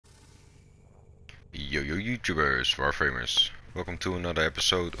Yo YouTubers, Warframers, welcome to another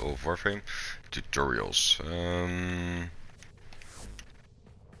episode of Warframe tutorials.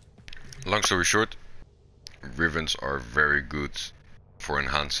 Long story short, Rivens are very good for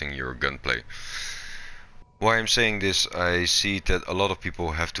enhancing your gunplay. Why I'm saying this, I see that a lot of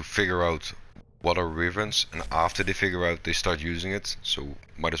people have to figure out what are Rivens, and after they figure out they start using it, so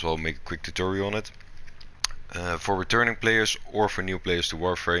might as well make a quick tutorial on it. For returning players or for new players to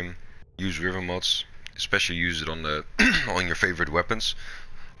Warframe, use Riven mods. Especially use it on the on your favorite weapons.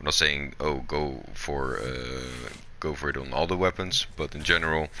 I'm not saying go for it on all the weapons, but in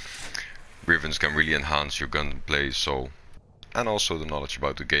general, Rivens can really enhance your gunplay. And also the knowledge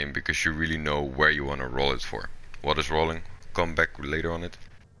about the game, because you really know where you want to roll it for. What is rolling? Come back later on it.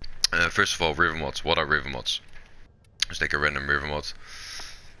 First of all, Riven mods. What are Riven mods? Let's take a random Riven mod.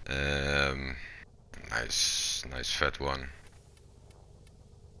 Nice fat one.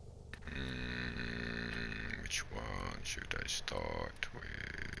 Which one should I start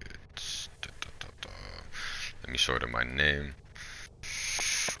with? Let me sort in my name.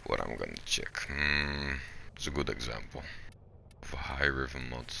 What I'm gonna check. It's a good example of a high Riven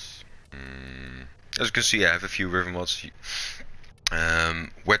mods. As you can see, I have a few Riven mods.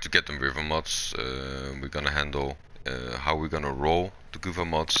 Where to get them Riven mods? We're gonna handle how we're gonna roll the Kuva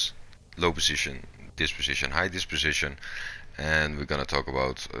mods, low position, disposition, high disposition. And we're gonna talk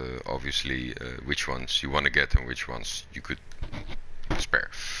about obviously which ones you want to get and which ones you could spare.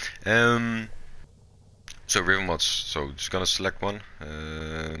 So Riven mods. So just gonna select one.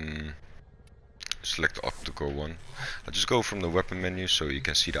 Select the octa-core one. I'll just go from the weapon menu so you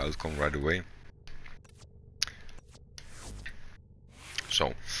can see the outcome right away.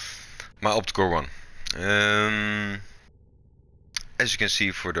 So my octa-core one. As you can see,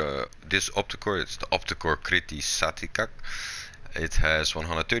 for this octa-core, it's the octa-core Kriti Satikak. It has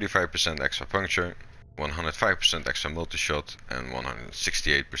 135% extra puncture, 105% extra multi-shot, and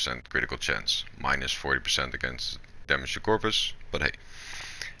 168% critical chance. Minus 40% against damage to corpus, but hey.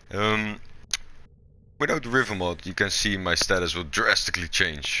 Without the Riven mod, you can see my status will drastically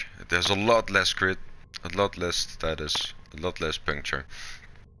change. There's a lot less crit, a lot less status, a lot less puncture.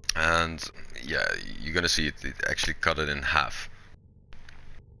 And yeah, you're gonna see it actually cut it in half.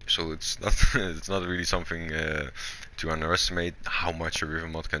 So it's not really something to underestimate how much a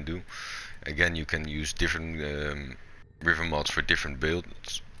Riven mod can do. Again, you can use different Riven mods for different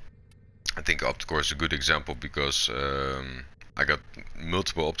builds. I think octa-core is a good example because I got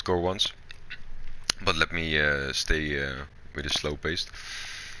multiple octa-core ones. But let me stay with a slow pace.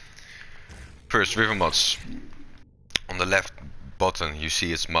 First, Riven mods. On the left button you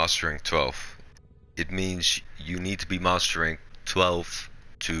see it's mastering 12. It means you need to be mastering 12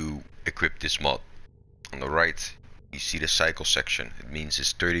 to equip this mod. On the right you see the cycle section. It means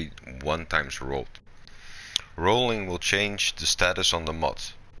it's 31 times rolled. Rolling will change the status on the mod,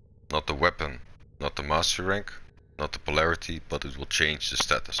 not the weapon, not the master rank, not the polarity, but it will change the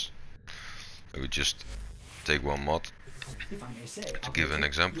status. I would just take one mod to give an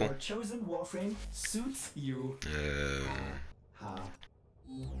example. Your chosen Warframe suits you.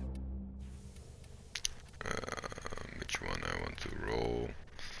 Which one I want to roll?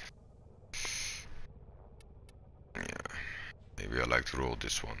 Yeah, maybe I like to roll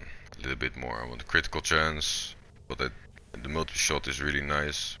this one a little bit more. I want a critical chance, but the multi-shot is really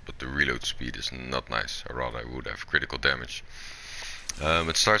nice, but the reload speed is not nice. I rather would have critical damage.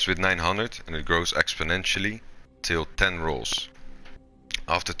 It starts with 900 and it grows exponentially till 10 rolls.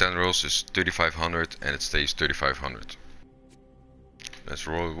 After 10 rolls is 3500 and it stays 3500. Let's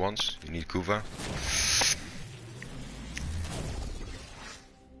roll it once. You need Kuva.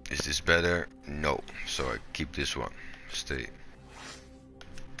 Is this better? No. So I keep this one. Stay.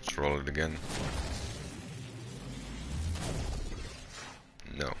 Let's roll it again.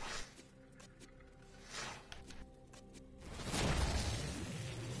 No.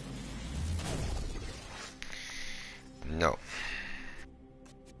 No.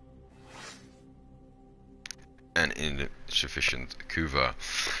 And insufficient Kuva.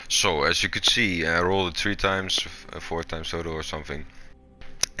 So as you could see, I rolled it 3 times, 4 times total or something,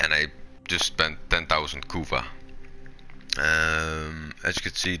 and I just spent 10,000 Kuva. As you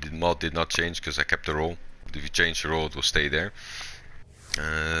could see, the mod did not change because I kept the roll. But if you change the roll, it will stay there.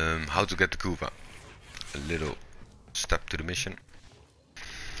 How to get the Kuva? A little step to the mission.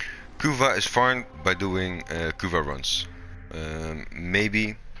 Kuva is farmed by doing Kuva runs.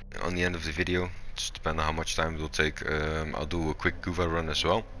 Maybe on the end of the video, just depending on how much time it will take, I'll do a quick Kuva run as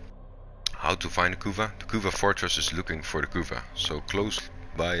well. How to find the Kuva? The Kuva fortress is looking for the Kuva. So close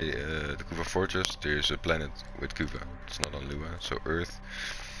by the Kuva fortress, there's a planet with Kuva. It's not on Lua, so Earth.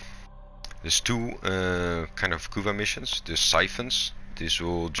 There's two kind of Kuva missions. There's siphons. This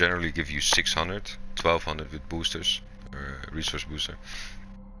will generally give you 600, 1200 with boosters, resource booster.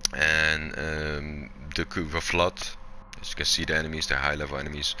 And the Kuva flood. As you can see, the enemies, they're high level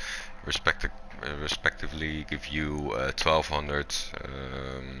enemies, respectively give you 1200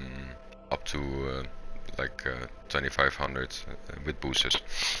 up to like 2500 with boosters.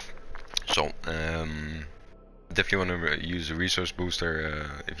 So definitely want to use a resource booster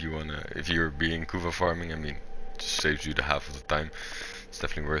if you're being Kuva farming. I mean, it just saves you the half of the time. It's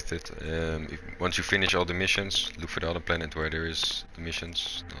definitely worth it. Once you finish all the missions, look for the other planet where there is the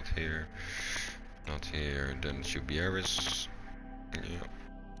missions. Not here. Not here. Then it should be Eris. Yeah.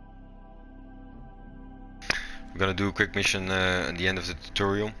 We're gonna do a quick mission at the end of the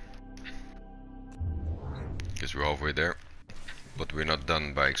tutorial, because we're halfway there, but we're not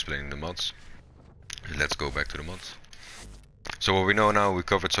done by explaining the mods. Let's go back to the mods. So what we know now, we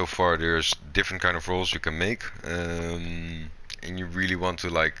covered so far, there's different kind of roles you can make, and you really want to,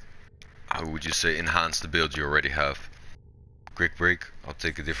 like, how would you say, enhance the build you already have. Quick break, I'll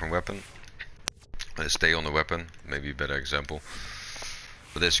take a different weapon. Stay on the weapon, maybe a better example.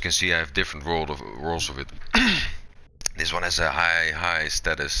 But as you can see, I have different roles of it. This one has a high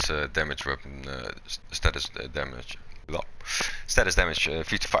status damage weapon, status damage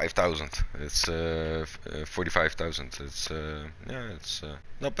 55,000. It's 45,000. It's yeah, it's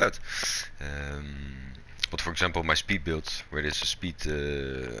not bad. But for example, my speed build, where there's a speed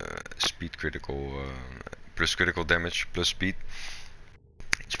critical plus critical damage plus speed.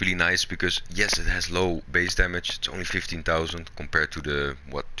 It's really nice because yes, it has low base damage. It's only 15,000 compared to the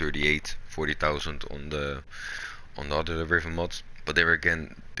 40,000 on the other Riven mods. But there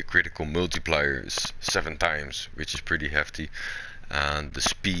again, the critical multiplier is 7 times, which is pretty hefty. And the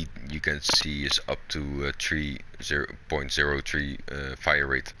speed you can see is up to 0.03 fire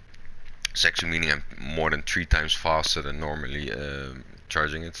rate. It's actually meaning I'm more than 3 times faster than normally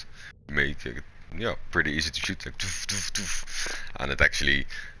charging it. Make it pretty easy to shoot, like doof, doof, doof. And it actually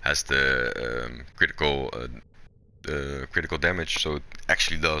has the critical damage, so it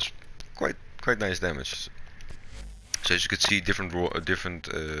actually does quite nice damage. So as you can see, different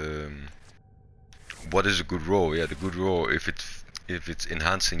what is a good roll? Yeah, the good roll if it's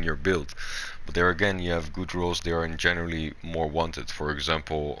enhancing your build. But there again, you have good rolls. They are generally more wanted. For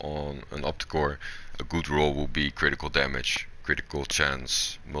example, on an Opticore, a good roll will be critical damage, critical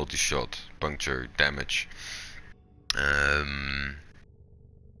chance, multi-shot, puncture, damage.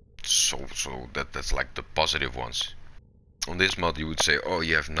 So that's like the positive ones. On this mod you would say, oh,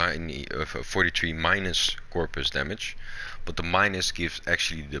 you have 43 minus corpus damage, but the minus gives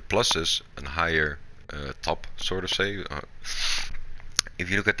actually the pluses a higher top, sort of say. If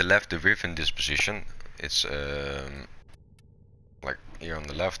you look at the left, the Riven disposition, it's like here on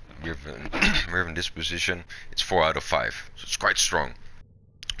the left, Riven disposition, it's 4 out of 5, so it's quite strong.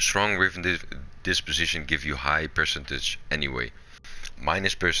 Strong Riven disposition give you high percentage anyway.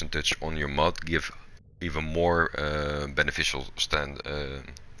 Minus percentage on your mod give even more beneficial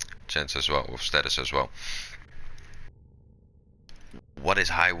chance as well, of status as well. What is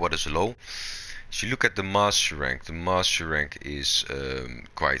high, what is low? If you look at the master rank is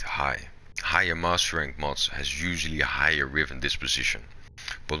quite high. Higher master rank mods has usually a higher Riven disposition.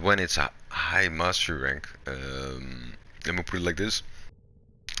 But when it's a high master rank, let me put it like this.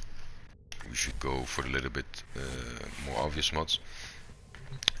 We should go for a little bit more obvious mods.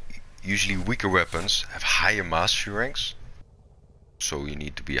 Usually weaker weapons have higher mastery ranks, so you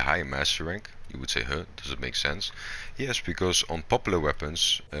need to be a higher mastery rank. You would say, huh, does it make sense? Yes, because on popular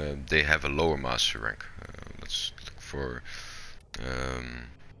weapons they have a lower mastery rank. Let's look for,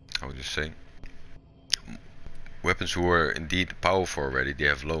 how would you say? Weapons who are indeed powerful already, they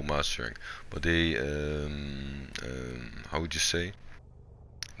have low mastery rank, but they, how would you say?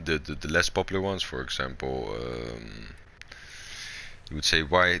 The less popular ones, for example, you would say,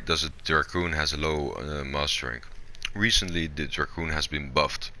 why does the Dracoon has a low master rank? Recently the Dracoon has been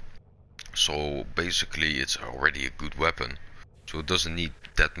buffed, so basically it's already a good weapon, so it doesn't need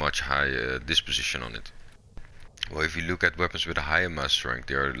that much high disposition on it. Well, if you look at weapons with a higher master rank,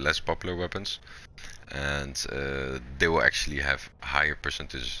 they are less popular weapons, and they will actually have higher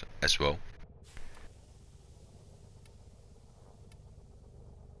percentages as well.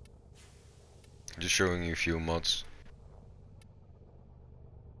 Just showing you a few mods.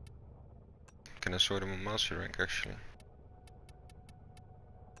 Can I sort them on master rank actually?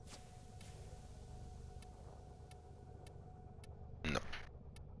 No.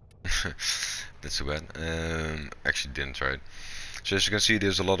 That's too bad. Actually didn't try it. So as you can see,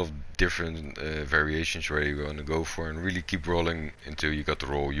 there's a lot of different variations where you want to go for, and really keep rolling until you got the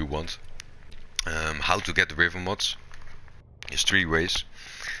roll you want. How to get the Riven mods? There's 3 ways.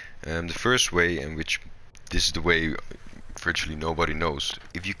 The first way, in which this is the way virtually nobody knows,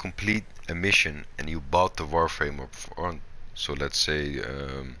 if you complete a mission and you bought the Warframe on, so let's say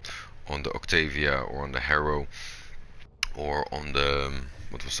on the Octavia or on the Harrow or on the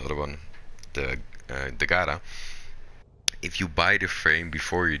what was the other one, the Gara. If you buy the frame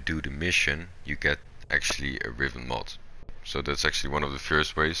before you do the mission, you get actually a Riven mod. So that's actually one of the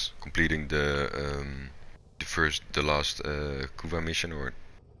first ways, completing the last Kuva mission, or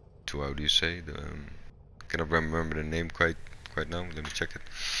how do you say the cannot remember the name quite now. Let me check it.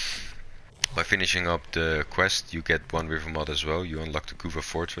 By finishing up the quest, you get 1 Riven mod as well. You unlock the Kuva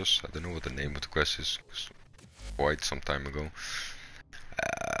fortress. I don't know what the name of the quest is, quite some time ago.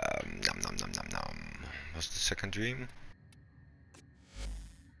 What's the second dream?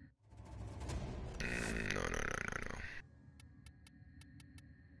 No.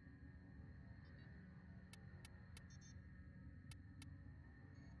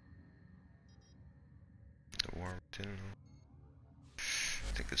 The War Within?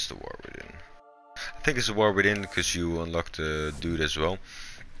 I think it's the War Within. I think it's the War Within because you unlock the dude as well.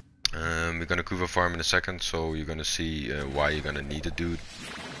 We're gonna Kuva farm in a second, so you're gonna see why you're gonna need a dude.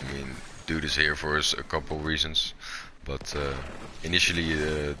 I mean, dude is here for us a couple of reasons, but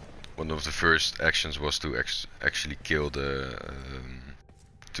initially one of the first actions was to actually kill the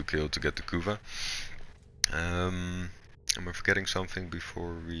to get the Kuva. Am I forgetting something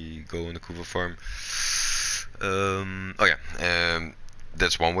before we go on the Kuva farm? Oh yeah,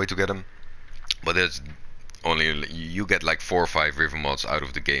 that's one way to get them, but that's only you get like 4 or 5 Riven mods out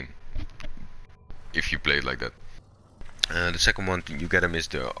of the game if you play it like that. The second one you get them is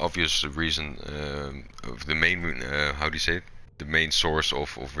the obvious reason of the main how do you say it? The main source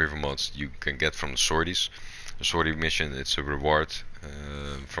of Riven mods you can get from the sorties. The sortie mission, it's a reward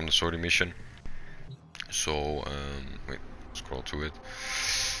from the sortie mission. So wait, scroll to it.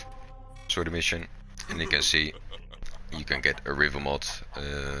 Sortie mission, and you can see you can get a Riven mod.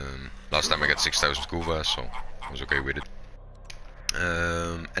 Last time I got 6,000 Kuva, so I was okay with it.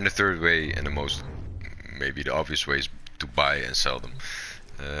 And the third way, and the most maybe the obvious way, is to buy and sell them.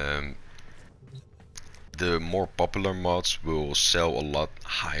 The more popular mods will sell a lot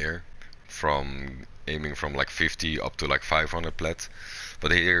higher, from aiming from like 50 up to like 500 plat.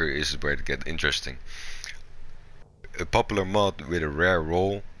 But here is where it gets interesting. A popular mod with a rare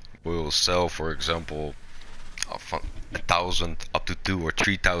role will sell, for example, 1,000 up to 2,000 or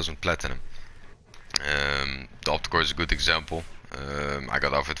 3,000 platinum. The Opticore is a good example. I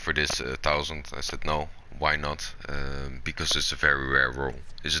got offered for this 1,000. I said no, why not? Because it's a very rare role.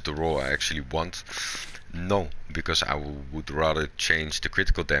 Is it the role I actually want? No, because I would rather change the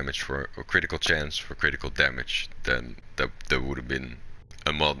critical damage for or critical chance for critical damage. Then that would have been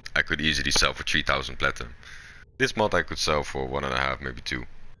a mod I could easily sell for 3,000 platinum. This mod I could sell for 1.5, maybe 2,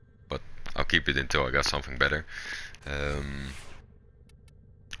 but I'll keep it until I got something better. For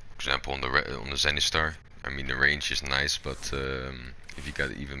example, on the Zenistar, I mean the range is nice, but if you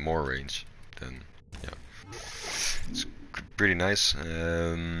got even more range, then yeah, it's pretty nice.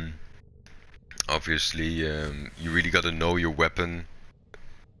 Obviously, you really got to know your weapon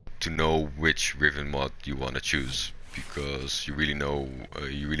to know which Riven mod you want to choose, because you really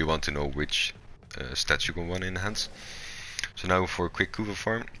want to know which stats you want to enhance. So now for a quick Kuva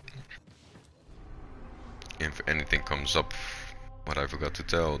farm. If anything comes up what I forgot to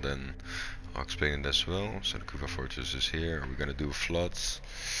tell, then I'll explain it as well. So the Kuva fortress is here. We're gonna do a flood.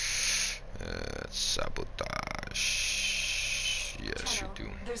 Sabotage. Yes, you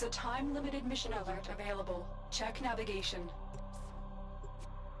do. There's a time-limited mission alert available. Check navigation.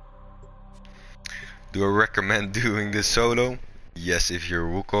 Do I recommend doing this solo? Yes, if you're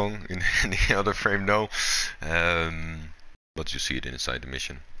Wukong. In any other frame, no. But you see it inside the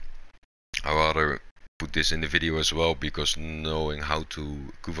mission. I rather put this in the video as well, because knowing how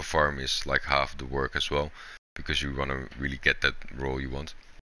to Kuva farm is like half the work as well, because you want to really get that role you want.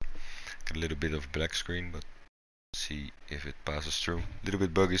 Get a little bit of black screen, but see if it passes through. A little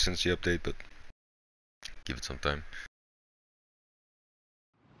bit buggy since the update, but give it some time.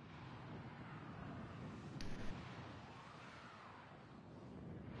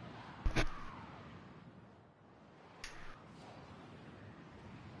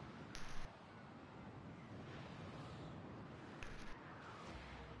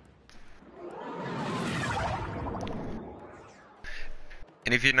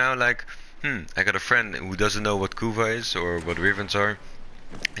 And if you're now like, I got a friend who doesn't know what Kuva is or what Rivens are,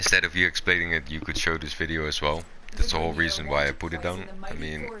 instead of you explaining it, you could show this video as well. That's the whole reason why I put it down. I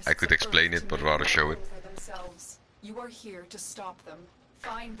mean, I could explain it, but rather show it. You are here to stop them.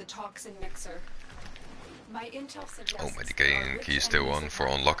 Find the toxin mixer. My intel suggests Oh, my decaying key is still on for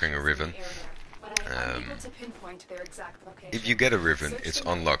unlocking a Riven. If you get a Riven, it's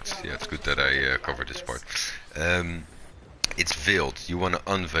unlocked. Yeah, it's good that I covered this part. It's veiled. You want to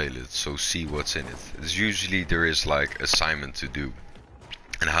unveil it, so see what's in it. It's usually there is like assignment to do,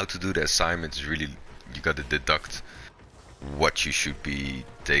 and how to do the assignment is really you got to deduct what you should be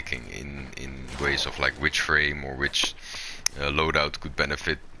taking in ways of like which frame or which loadout could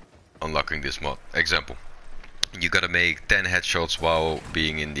benefit unlocking this mod. Example: you gotta make 10 headshots while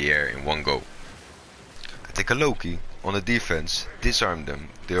being in the air in one go. I take a Loki on the defense, disarm them,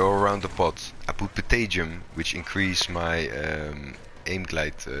 they're all around the pot. I put Patagium, which increase my aim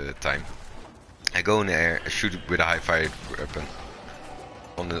glide time. I go in the air, I shoot it with a high fired weapon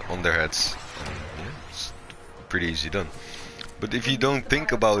on their heads. Yeah, it's pretty easy done. But if you don't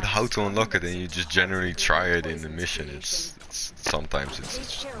think about how to unlock it and you just generally try it in the mission, it's sometimes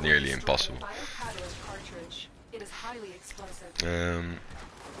it's nearly impossible.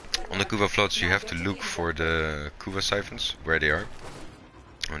 On the Kuva floats you have to look for the Kuva siphons, where they are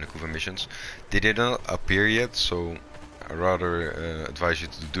on the Kuva missions. They did not appear yet, so I rather advise you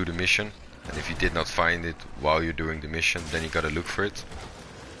to do the mission, and if you did not find it while you're doing the mission, then you gotta look for it.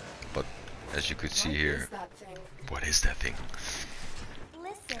 But as you could see here, what is that thing?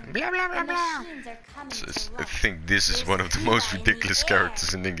 Blah blah blah blah. I think this is one of the most ridiculous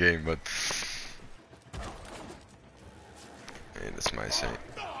characters in the game, but yeah, that's my say.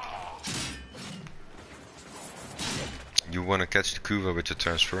 You want to catch the Kuva with the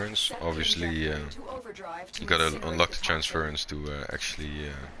transference. Obviously, you gotta unlock the transference to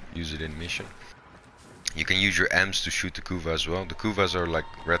actually use it in mission. You can use your AMs to shoot the Kuva as well. The Kuvas are like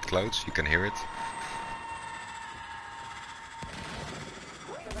red clouds, you can hear it.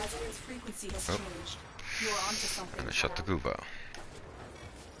 Oh. And I shot the Kuva.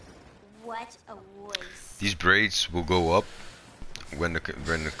 What a voice. These braids will go up when the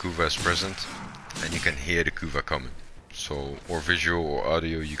Kuva is present, and you can hear the Kuva coming. So, or visual or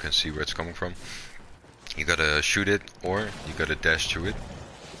audio, you can see where it's coming from. You gotta shoot it, or you gotta dash through it.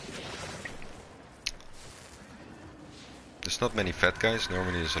 There's not many fat guys.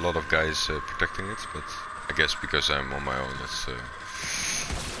 Normally there's a lot of guys protecting it, but I guess because I'm on my own, it's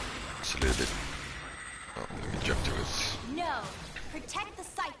a little bit. Oh, let me jump to it. No, protect the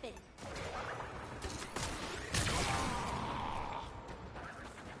siphon.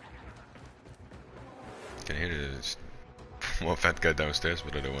 You can hear this one fat guy downstairs,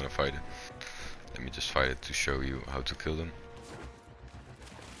 but I don't want to fight it. Let me just fight it to show you how to kill them.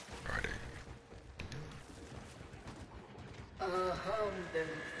 Where are they?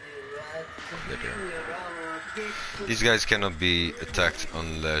 There they are. These guys cannot be attacked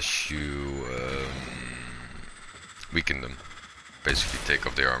unless you weaken them. Basically take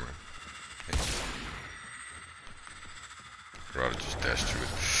off their armor. Okay. Rather just dash through it.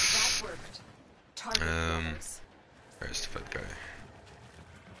 Where's the fat guy?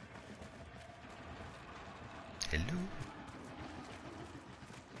 Hello?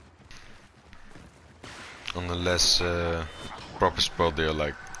 On the less proper spot, they're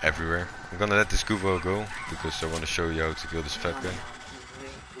like everywhere. I'm gonna let this Kuva go because I want to show you how to kill this fat guy.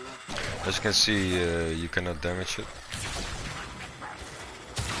 As you can see, you cannot damage it.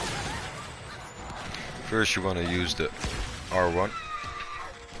 First you want to use the R1.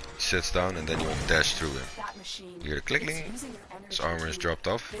 Sits down and then you dash through him. You hear the clicking, his armor is dropped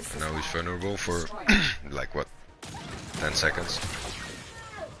off, and now he's vulnerable for like what, 10 seconds.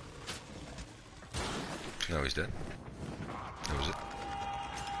 Now he's dead. That was it.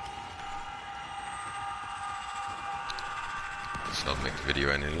 Let's not make the video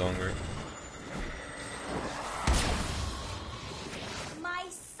any longer. My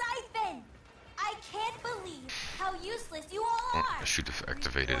siphon! I can't believe how useless you all are. I should have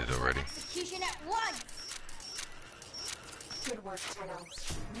activated it already. Execution at once. Good work,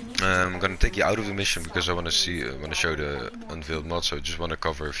 I'm gonna take you out of the mission because I want to see, show the unveiled mod. So I just want to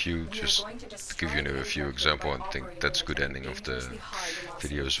cover a few, just to give you a few examples. I think that's a good ending of the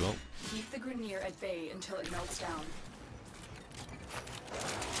video as well. Keep the Grenier at bay until it melts down.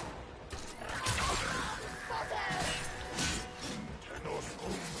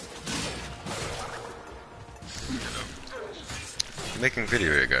 I'm making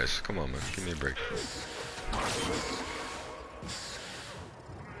video here, guys. Come on, man. Give me a break.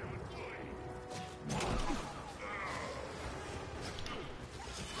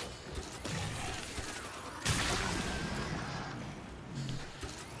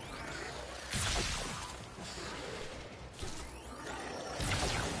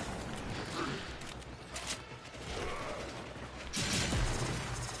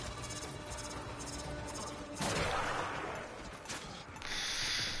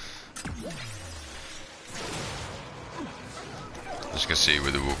 As you can see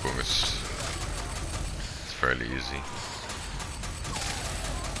with the Wukong, it's fairly easy.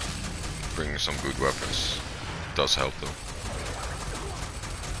 Bringing some good weapons does help though.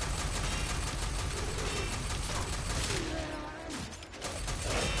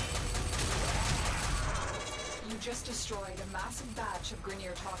 You just destroyed a massive batch of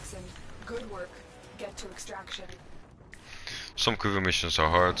Grineer toxin. Good work. Get to extraction. Some Kuva missions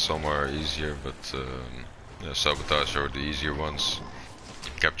are hard, some are easier, but yeah, sabotage are the easier ones.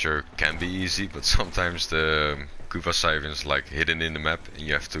 Capture can be easy, but sometimes the Kuva Siphon's like hidden in the map and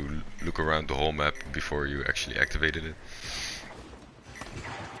you have to look around the whole map before you actually activated it.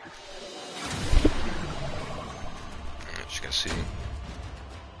 As you can see,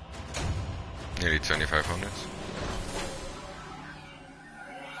 nearly 2500.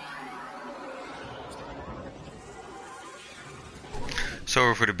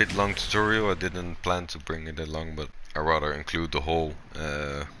 Sorry for the bit long tutorial, I didn't plan to bring it that long, but I rather include the whole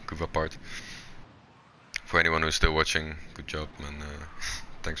Kuva part. For anyone who's still watching, good job, and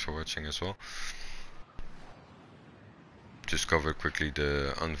thanks for watching as well. Just cover quickly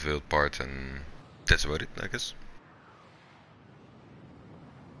the unveiled part and that's about it, I guess.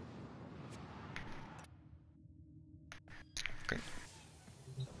 Okay.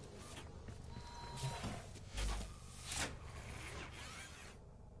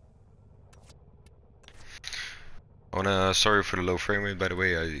 Sorry for the low frame rate, by the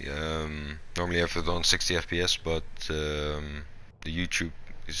way. I normally have it on 60 FPS, but the YouTube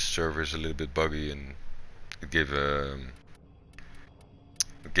server is a little bit buggy and it gave an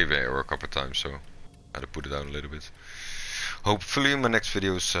error a couple of times, so I had to put it down a little bit. Hopefully my next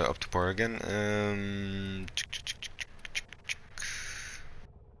video is up to par again.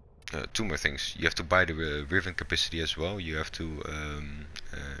 Two more things. You have to buy the Riven capacity as well. You have to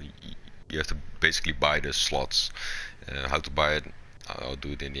basically buy the slots. How to buy it, I'll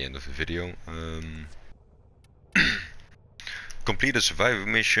do it in the end of the video. Complete a survival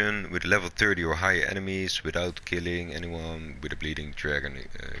mission with level 30 or higher enemies without killing anyone with a bleeding dragon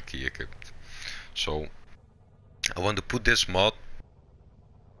key equipped. So I want to put this mod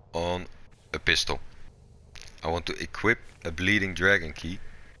on a pistol. I want to equip a bleeding dragon key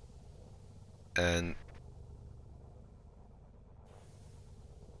and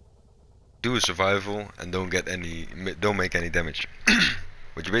do a survival and don't make any damage.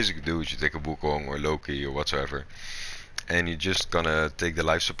 What you basically do is you take a Wukong or Loki or whatsoever, and you're just gonna take the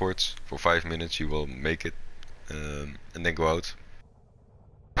life supports for 5 minutes. You will make it, and then go out.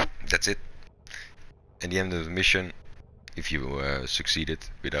 That's it. At the end of the mission, if you succeeded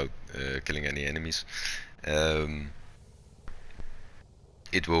without killing any enemies,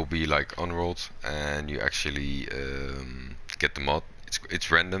 it will be like unrolled, and you actually get the mod.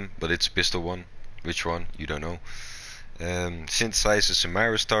 It's random, but it's pistol one. Which one? You don't know. Synthesizes a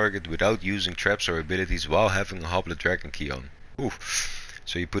Myra's target without using traps or abilities while having a Hoblet Dragon key on. Ooh.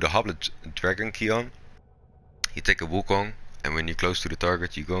 So you put a Hoblet Dragon key on, you take a Wukong, and when you're close to the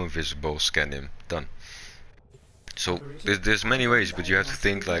target, you go invisible, scan him. Done. So there's many ways, but you have to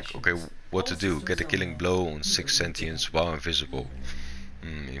think like, okay, what to do? Get a killing blow on 6 sentients while invisible.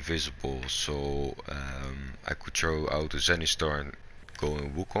 Invisible. So I could throw out a Zenistar and go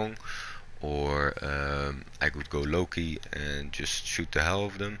in Wukong, or I could go Loki and just shoot the hell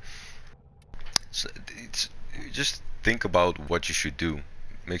of them. So just think about what you should do.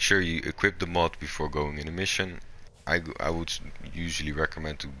 Make sure you equip the mod before going in a mission. I would usually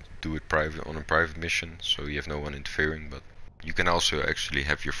recommend to do it on a private mission, so you have no one interfering, but you can also actually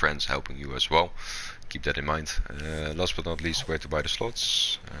have your friends helping you as well. Keep that in mind. Last but not least, where to buy the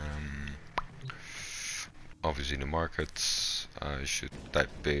slots. Obviously the market. I should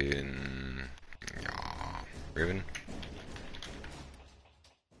type in Riven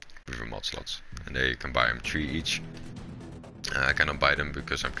mod slots, and there you can buy them 3 each. I cannot buy them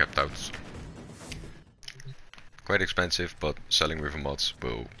because I'm capped out. Quite expensive, but selling Riven mods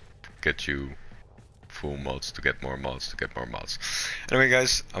will get you full mods to get more mods to get more mods. Anyway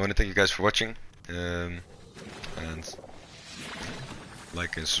guys, I want to thank you guys for watching, and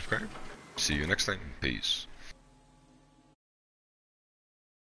like and subscribe. See you next time. Peace.